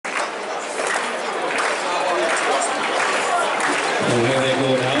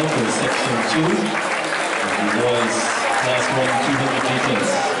section 2. And the boys class 1 200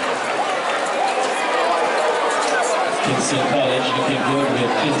 meters. Kingston College looking good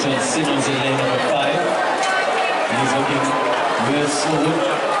with Clinton Simmonds in lane number 5. He's looking real smooth.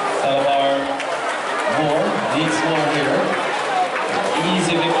 Calabar more, needs more here.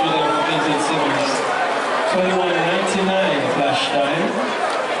 Easy victory there for Clinton Simmonds. 21.99 flash time.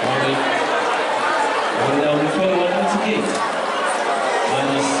 Only down to 21.98.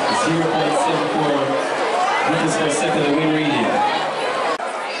 Minus 0.74 meters per second the win reading.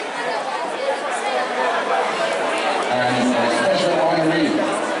 And a special honoree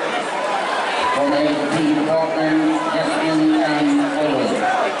from the department, Vascianna and Coll.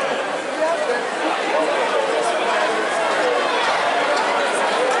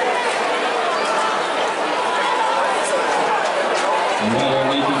 And while we're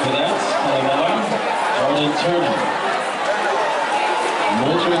waiting for that, Calabar, Tarrant,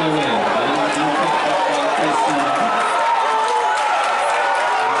 motoring away.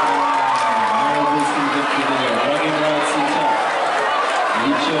 Victory there, running routes in top.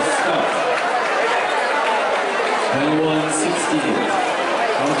 Elechio stopped. 21.68.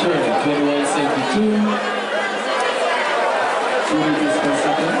 On turn, 21.72. 2 meters per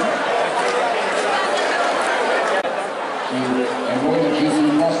second. And boy, the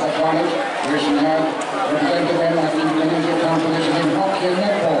Kingston Master College, where she had represented them at the intermediate competition in hockey and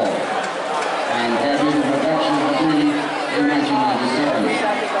netball, and had been a production degree in 1997.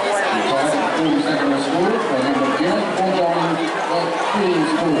 She taught at Queen Secondary School for a number of years before joining the Queen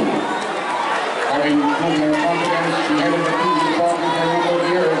School. Having proven her competence, she headed the PE department for a number of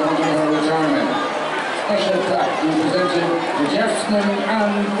years until her retirement. Special plaque being presented to Jackson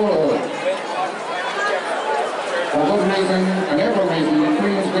and Coll. For good reason and every reason, the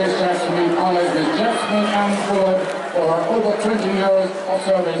Queen's Grace Jackson honors Miss Jackson and Coll for her over 20 years of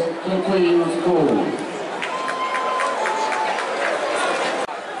service to the Queen's School.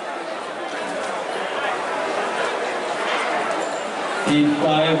 Team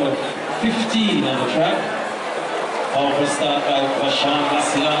 5 of 15 on the track. All for start by Vashaun,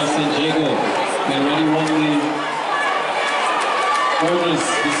 Vascianna, and Jago. They already won the quarters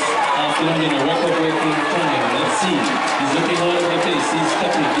this afternoon in a record-breaking time. Let's see. He's looking all over the place. He's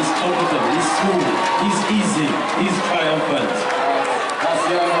stepping. He's comfortable. He's smooth. He's easy. He's triumphant.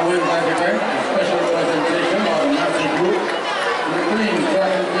 Vascianna wins everything. A special presentation by the Nazi group to the Queen's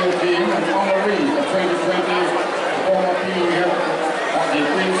track and field team and honoree of 2020 former PE head at the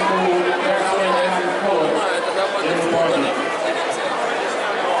Queen's School, Jackson and Coll in the party.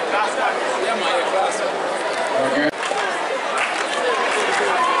 Okay.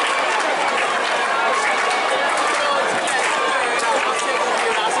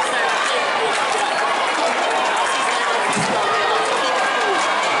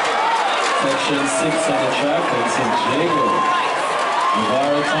 Section 6 on the track, that's in Jago.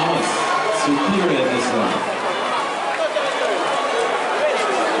 Javari superior in this one.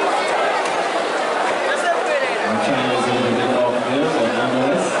 China is a little bit off there, but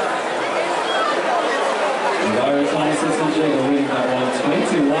nonetheless. Javari and Jago winning that one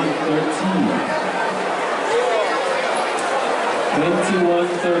 21-13.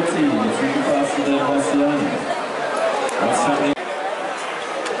 21-13. It's even faster than Vascianna. What's happening?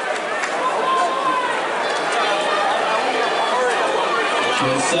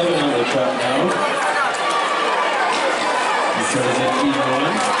 7 on the track now. This is a key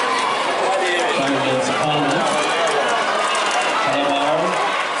one. Fireman's Coll, Calabar,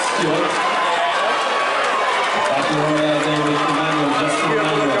 Stewart. Papine there with Emmanuel,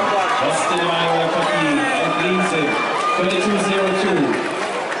 Justin Emmanuel, Papine, and leads it. 22.02.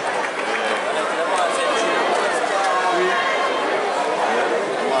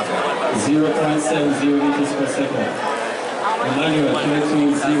 .70 meters per second. Emmanuel,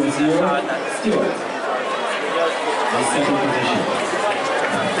 22.00, Stewart, in second position.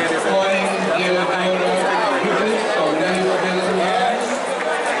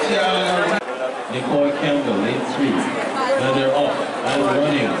 Nickaoli, lane 3, ladder off and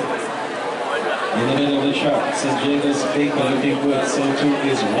running. In the middle of the track, St. Jago's Baker looking good, so too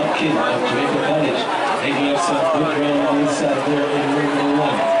is Watkin of Jamaica College, making up some good ground on the side there in room number 1.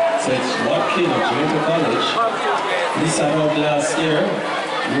 So it's Watkin of Jamaica College. He sat out last year,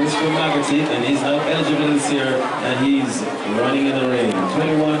 he was from Magazine, and he's now eligible this year, and he's running in the rain.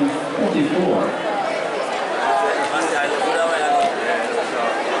 21.44.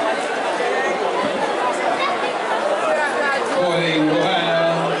 Calling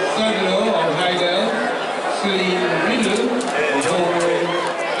Rohanna Sudlow of Heidel, Celine Riddle of Norway,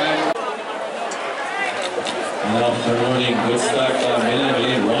 and after running, good start by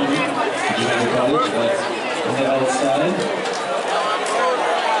Emmanuel, 1. outside.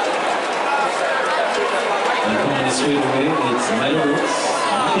 And coming straight away, it's Melrose,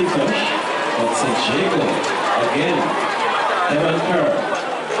 Mackintosh, but St. Jago again. Kerr.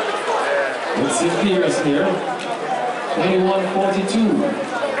 With St. Pierce here. 21-42.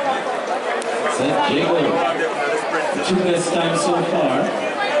 St. Jago. The two best times so far.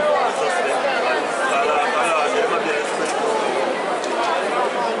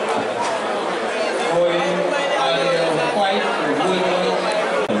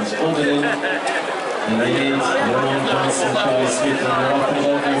 Opening, and they need Rowan Johnson, Charlie Smith, and they're off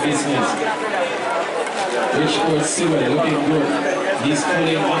about their business. Bridgeport Sewell looking good. He's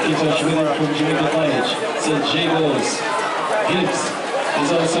pulling Mackintosh with him from Jamaica College. St. Jago's Gilipps is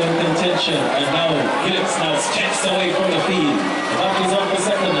also in contention, and now Gilipps now steps away from the field. The back is on for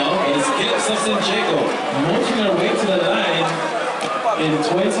second now, and it's Gilipps of St. Jago motoring her way to the line in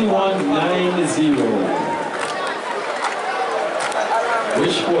 21-9-0.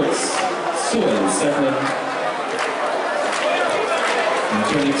 Bridgeport's Sewell second in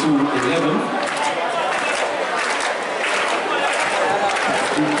 22-11.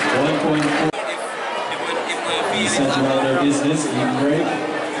 1.4. Center out their business, even break. On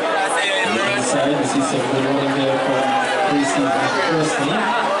the inside, we see some good running there from Casey first team.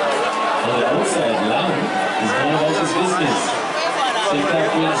 On the outside, Lang is going about his business. St.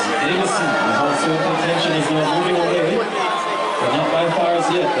 Catherine's Davison is also in contention, is now moving away. But not by far as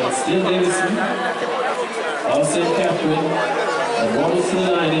yet, but still Davison. All St. Catherine. And Rowe to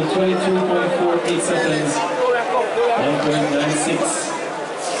the line in 22.48 seconds. 1.96.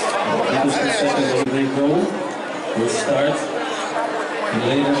 People's second they go. Will start in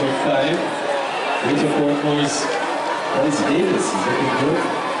lane number 5. Bridgeport Morris. That is Davis is looking good.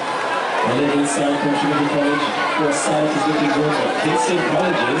 On the inside from Jamaica College. Forrest is looking good. But Kingston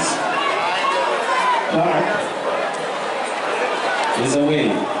Colleges. Clarke is away,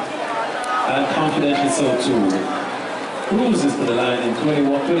 and confidently so too. Cruises to the line in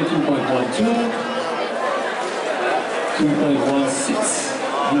 22.12,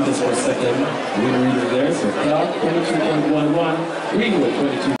 2.16 meters per second. We're reading there, so Clarke 22.11, Greenwood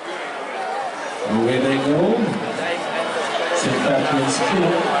 22. Away they go. St. Catherine's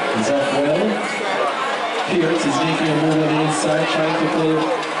Kerr is up well. Pierce is making a move on the inside, trying to pull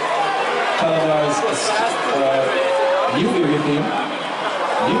Calabar's Newby with him.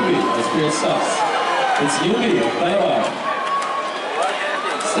 Newby, the Spirit stops. It's Newby of Calabar.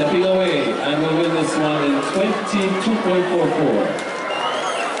 Stepping away, and will win this one in 22.44.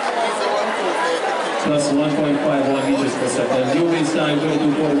 Plus 1.51 meters per second. Newby's time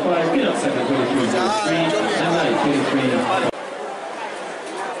 22.45, Peanut second 23.03, and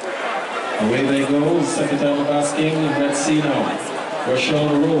 9.23. Away they go, second time of asking, let's see now.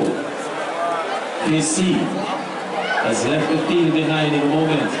 Roshaun Rowe. KC has left the field behind in a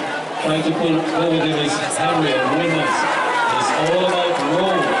moment. Trying to pull over with his Henry and Williams. It's all about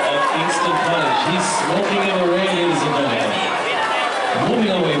Rowe of Kingston College. He's smoking in the rain, ladies and gentlemen. Moving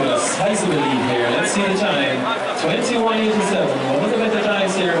away with a sizable lead here. Let's see the time. 21.87. One of the better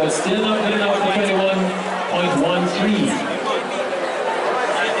times here, but still not good enough for 21.13.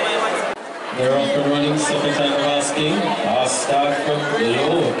 They're off and running, second time of asking. Our start from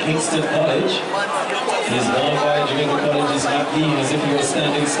Lowe, Kingston College. He's gone by Jamaica College's Papine as if he was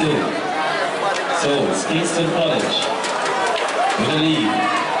standing still. So it's Kingston College with the lead.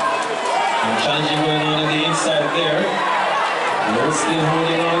 And challenging going on the inside there. Lowe still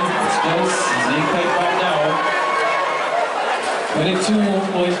holding on. It's close. He's being cut back now.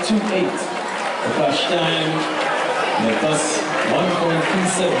 22.28. The flash time. And plus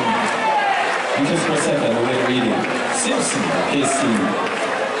 1.37. Meters per second, the way reading. Simpson, KC,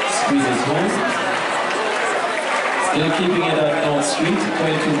 squeezes home. Still keeping it at North Street,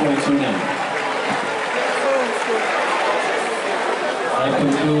 22.29. That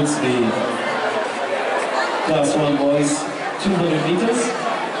concludes the Class 1 boys 200 meters.